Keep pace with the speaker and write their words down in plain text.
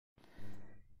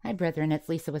Hi, brethren. It's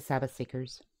Lisa with Sabbath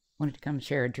Seekers. Wanted to come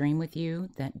share a dream with you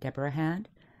that Deborah had.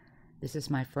 This is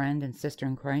my friend and sister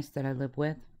in Christ that I live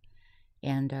with.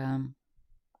 And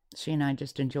she and I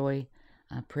just enjoy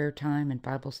prayer time and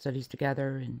Bible studies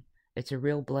together. And it's a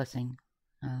real blessing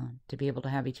to be able to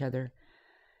have each other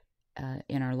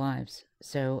in our lives.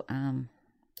 So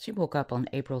she woke up on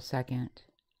April 2nd,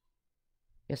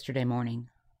 yesterday morning,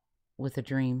 with a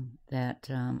dream that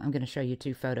I'm going to show you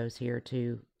two photos here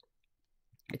to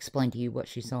explain to you what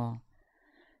she saw.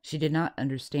 She did not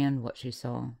understand what she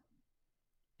saw.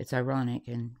 It's ironic,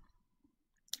 and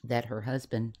that her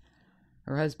husband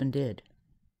did.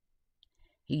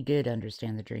 He did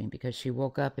understand the dream, because she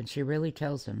woke up and she really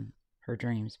tells him her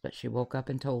dreams, but she woke up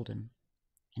and told him,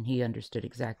 and he understood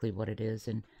exactly what it is,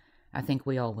 and I think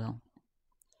we all will.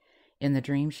 In the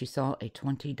dream, she saw a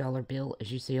 $20 bill,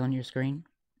 as you see on your screen.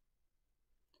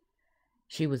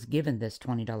 She was given this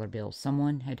 $20 bill.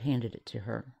 Someone had handed it to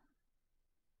her.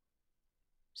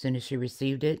 As soon as she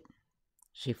received it,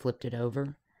 she flipped it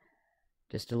over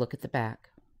just to look at the back.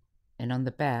 And on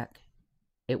the back,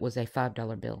 it was a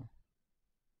 $5 bill.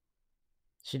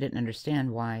 She didn't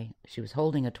understand why she was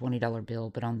holding a $20 bill,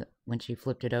 but when she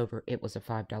flipped it over, it was a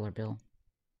 $5 bill.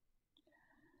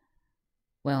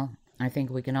 Well, I think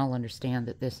we can all understand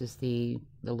that this is the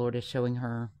Lord is showing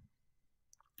her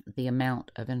the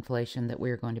amount of inflation that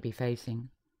we're going to be facing.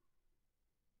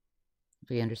 If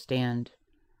we understand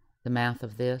the math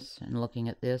of this and looking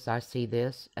at this, I see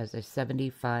this as a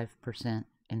 75%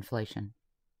 inflation.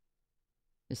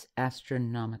 It's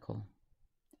astronomical.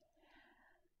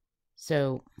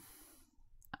 So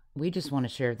we just want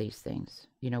to share these things.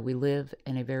 You know, we live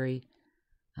in a very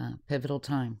pivotal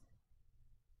time.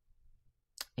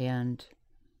 And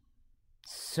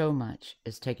so much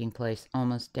is taking place,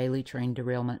 almost daily train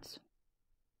derailments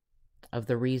of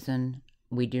the reason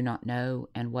we do not know,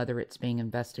 and whether it's being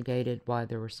investigated, why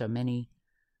there were so many.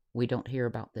 We don't hear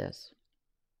about this.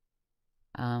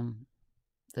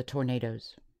 The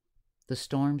tornadoes, the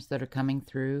storms that are coming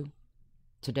through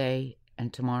today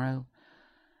and tomorrow,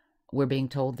 we're being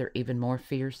told they're even more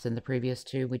fierce than the previous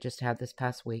two we just had this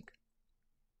past week.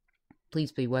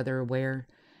 Please be weather aware.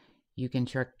 You can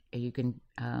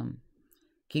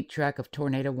keep track of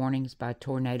tornado warnings by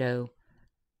Tornado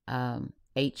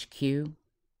HQ,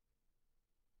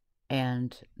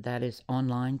 and that is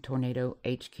online, Tornado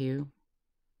HQ.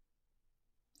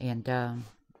 And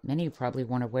many of you probably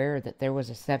weren't aware that there was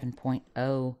a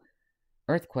 7.0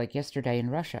 earthquake yesterday in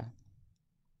Russia.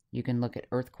 You can look at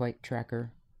Earthquake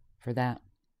Tracker for that.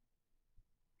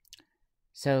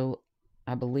 So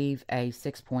I believe a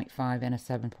 6.5 and a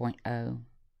 7.0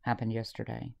 happened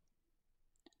yesterday.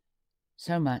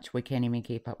 So much we can't even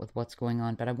keep up with what's going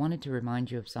on. But I wanted to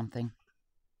remind you of something.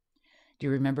 Do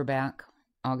you remember back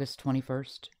August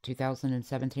 21st,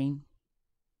 2017?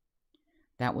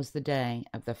 That was the day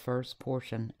of the first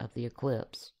portion of the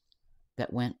eclipse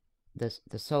that went, the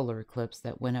solar eclipse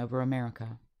that went over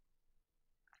America.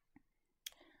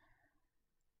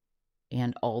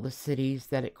 And all the cities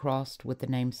that it crossed with the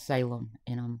name Salem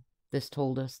in them. This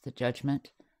told us the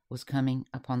judgment was coming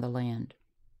upon the land.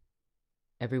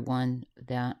 Everyone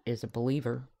that is a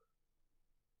believer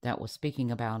that was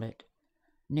speaking about it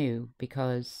knew,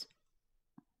 because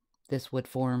this would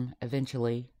form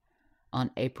eventually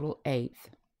on April 8th,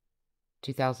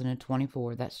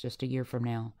 2024, that's just a year from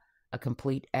now, a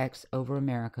complete X over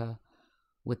America,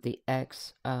 with the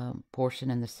X portion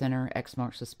in the center. X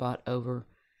marks the spot over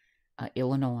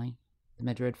Illinois, the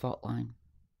Madrid fault line.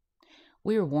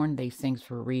 We are warned these things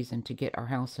for a reason, to get our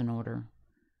house in order,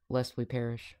 lest we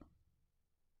perish.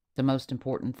 The most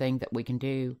important thing that we can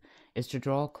do is to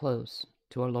draw close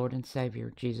to our Lord and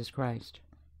Savior, Jesus Christ,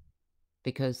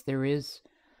 because there is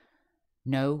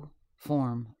no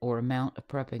form or amount of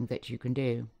prepping that you can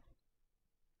do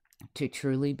to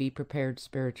truly be prepared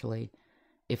spiritually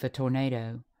if a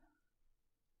tornado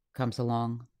comes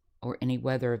along or any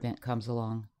weather event comes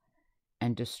along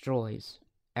and destroys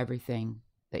everything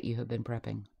that you have been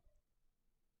prepping.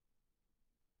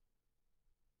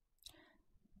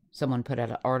 Someone put out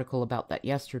an article about that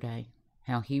yesterday,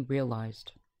 how he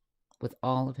realized with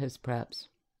all of his preps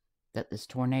that these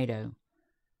tornadoes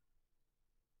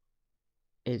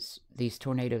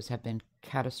have been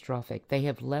catastrophic. They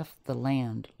have left the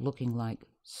land looking like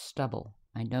stubble.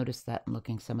 I noticed that in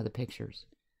looking at some of the pictures.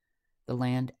 The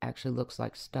land actually looks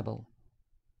like stubble.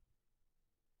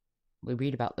 We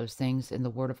read about those things in the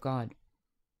Word of God.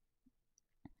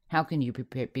 How can you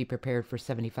be prepared for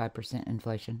 75%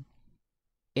 inflation?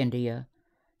 India,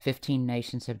 15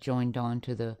 nations have joined on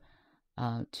to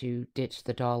ditch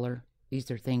the dollar. These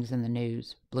are things in the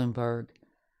news. Bloomberg,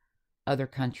 other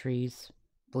countries,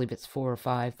 believe it's 4 or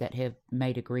 5 that have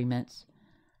made agreements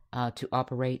to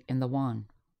operate in the yuan.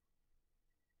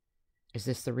 Is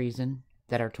this the reason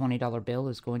that our $20 bill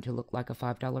is going to look like a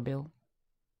 $5 bill?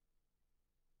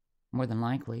 More than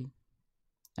likely.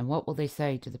 And what will they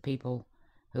say to the people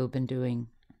who have been doing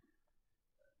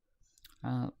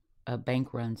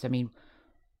bank runs? I mean,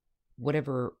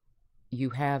 whatever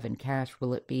you have in cash,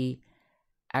 will it be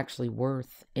actually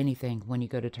worth anything when you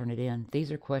go to turn it in?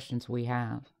 These are questions we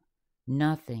have.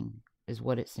 Nothing is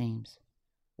what it seems.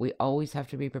 We always have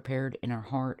to be prepared in our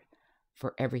heart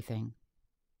for everything.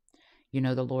 You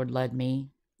know, the Lord led me.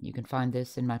 You can find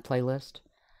this in my playlist.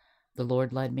 The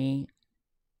Lord led me,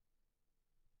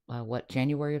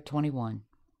 January of 21,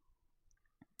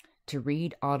 to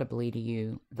read audibly to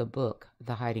you the book,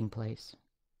 The Hiding Place.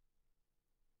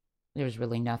 There's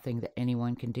really nothing that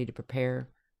anyone can do to prepare,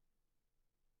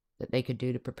 that they could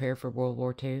do to prepare for World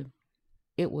War II.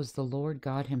 It was the Lord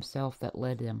God himself that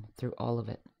led them through all of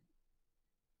it.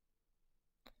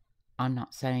 I'm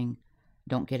not saying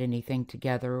don't get anything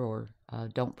together or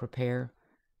don't prepare,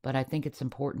 but I think it's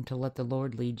important to let the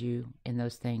Lord lead you in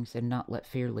those things and not let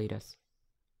fear lead us.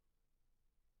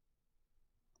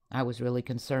 I was really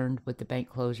concerned with the bank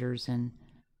closures and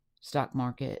stock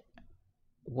market,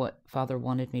 what Father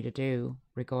wanted me to do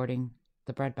regarding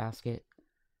the breadbasket,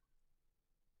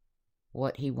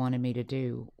 what he wanted me to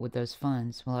do with those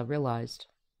funds. Well, I realized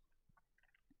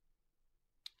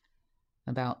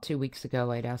about 2 weeks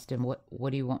ago, I'd asked him,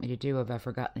 what do you want me to do? Have I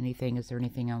forgotten anything? Is there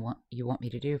anything you want me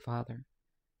to do, Father?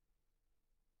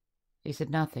 He said,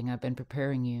 nothing. I've been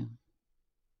preparing you.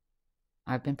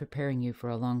 I've been preparing you for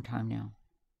a long time now.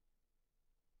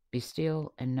 Be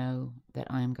still and know that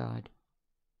I am God.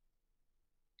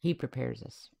 He prepares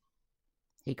us.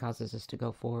 He causes us to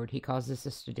go forward. He causes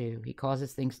us to do. He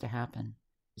causes things to happen.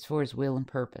 It's for his will and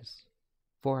purpose,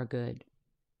 for our good.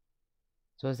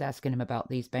 So I was asking him about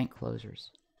these bank closures.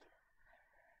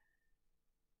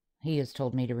 He has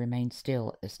told me to remain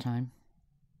still at this time.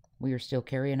 We are still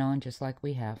carrying on just like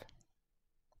we have.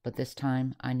 But this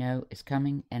time I know is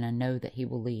coming, and I know that he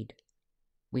will lead.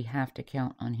 We have to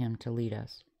count on him to lead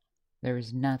us. There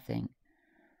is nothing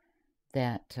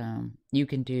that you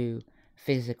can do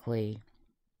physically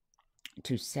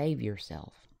to save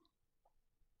yourself.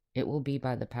 It will be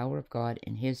by the power of God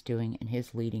and his doing and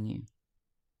his leading you.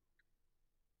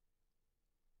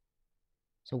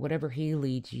 So whatever he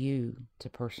leads you to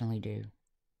personally do,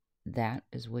 that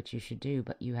is what you should do.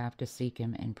 But you have to seek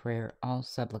him in prayer, all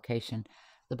supplication.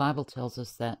 The Bible tells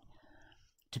us that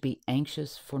to be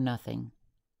anxious for nothing,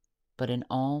 but in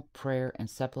all prayer and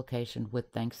supplication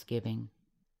with thanksgiving,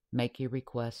 make your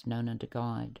requests known unto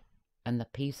God, and the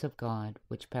peace of God,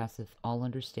 which passeth all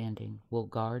understanding, will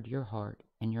guard your heart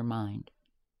and your mind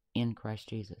in Christ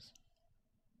Jesus.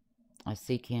 I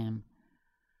seek him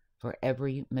for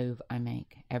every move I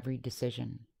make, every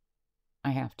decision.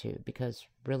 I have to, because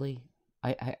really,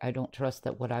 I don't trust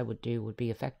that what I would do would be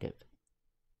effective.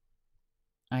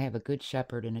 I have a good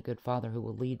shepherd and a good father who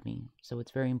will lead me, so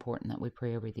it's very important that we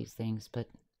pray over these things. But,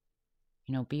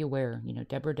 be aware,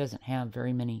 Deborah doesn't have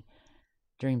very many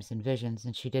dreams and visions,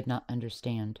 and she did not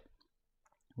understand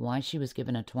why she was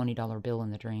given a $20 bill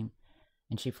in the dream,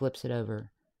 and she flips it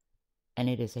over, and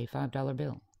it is a $5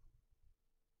 bill.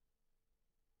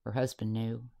 Her husband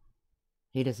knew.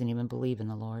 He doesn't even believe in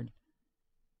the Lord.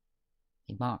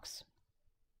 He mocks.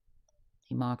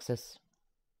 He mocks us.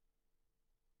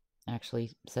 Actually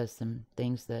says some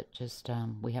things that just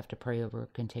we have to pray over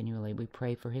continually. We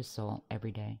pray for his soul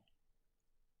every day.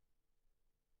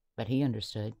 But he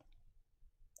understood.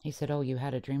 He said, oh, you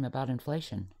had a dream about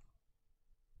inflation.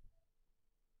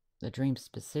 The dream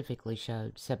specifically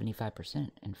showed 75%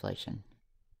 inflation.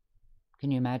 Can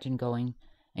you imagine going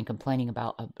and complaining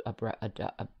about a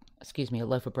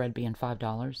loaf of bread being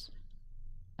 $5,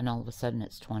 and all of a sudden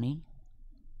it's $20?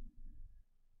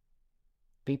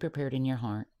 Be prepared in your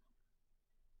heart.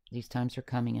 These times are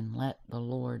coming, and let the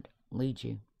Lord lead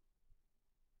you.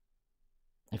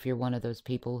 If you're one of those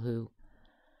people who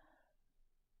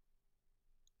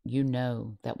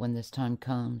that when this time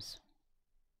comes,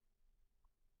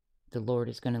 the Lord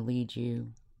is going to lead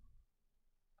you,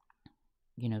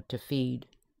 to feed.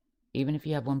 Even if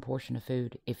you have one portion of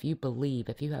food, if you believe,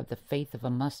 if you have the faith of a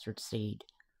mustard seed,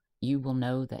 you will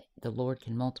know that the Lord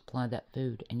can multiply that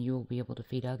food and you will be able to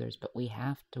feed others. But we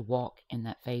have to walk in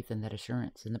that faith and that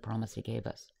assurance in the promise he gave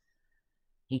us.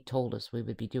 He told us we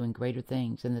would be doing greater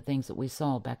things than the things that we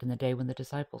saw back in the day when the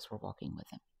disciples were walking with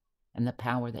him, and the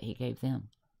power that he gave them.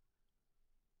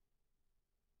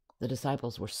 The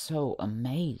disciples were so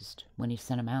amazed when he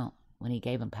sent them out, when he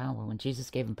gave them power, when Jesus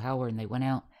gave them power and they went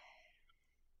out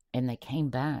And they came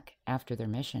back after their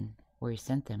mission where he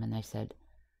sent them, and they said,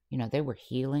 you know, they were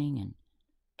healing and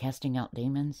casting out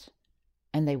demons.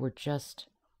 And they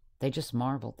just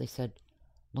marveled. They said,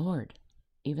 Lord,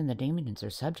 even the demons are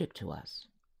subject to us.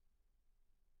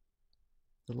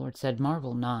 The Lord said,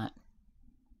 marvel not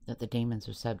that the demons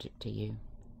are subject to you,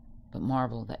 but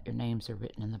marvel that your names are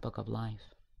written in the book of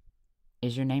life.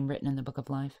 Is your name written in the book of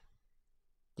life?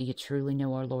 Do you truly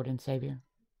know our Lord and Savior?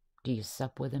 Do you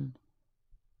sup with him?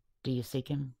 Do you seek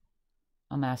him?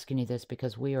 I'm asking you this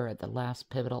because we are at the last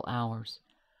pivotal hours.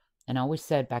 And I always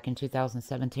said back in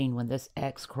 2017, when this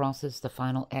X crosses, the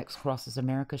final X crosses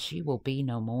America, she will be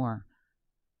no more.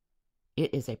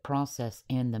 It is a process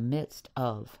in the midst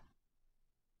of,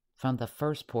 from the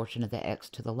first portion of the X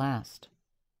to the last.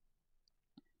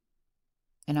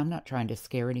 And I'm not trying to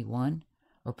scare anyone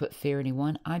or put fear in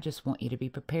anyone. I just want you to be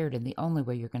prepared. And the only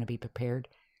way you're going to be prepared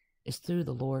is through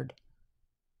the Lord,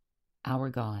 our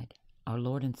God, our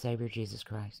Lord and Savior, Jesus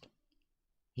Christ.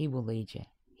 He will lead you.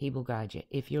 He will guide you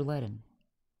if you'll let him.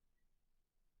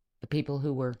 The people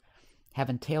who were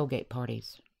having tailgate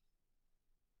parties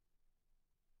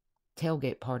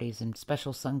and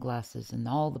special sunglasses and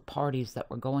all the parties that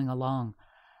were going along,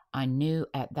 I knew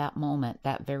at that moment,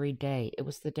 that very day, it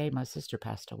was the day my sister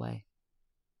passed away.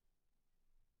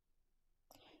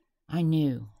 I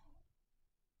knew.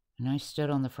 And I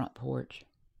stood on the front porch.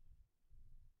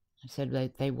 I said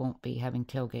they won't be having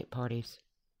tailgate parties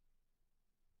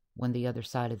when the other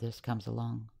side of this comes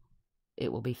along.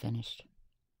 It will be finished.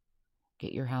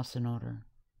 Get your house in order.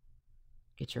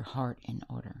 Get your heart in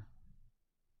order.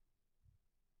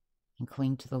 And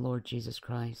cling to the Lord Jesus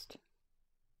Christ.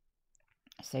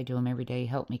 I say to him every day,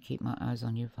 help me keep my eyes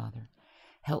on you, Father.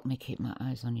 Help me keep my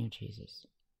eyes on you, Jesus.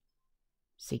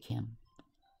 Seek him.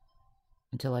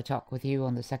 Until I talk with you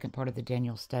on the second part of the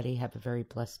Daniel study, have a very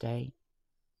blessed day.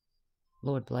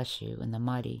 Lord bless you in the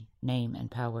mighty name and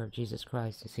power of Jesus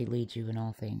Christ as he leads you in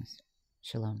all things.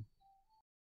 Shalom.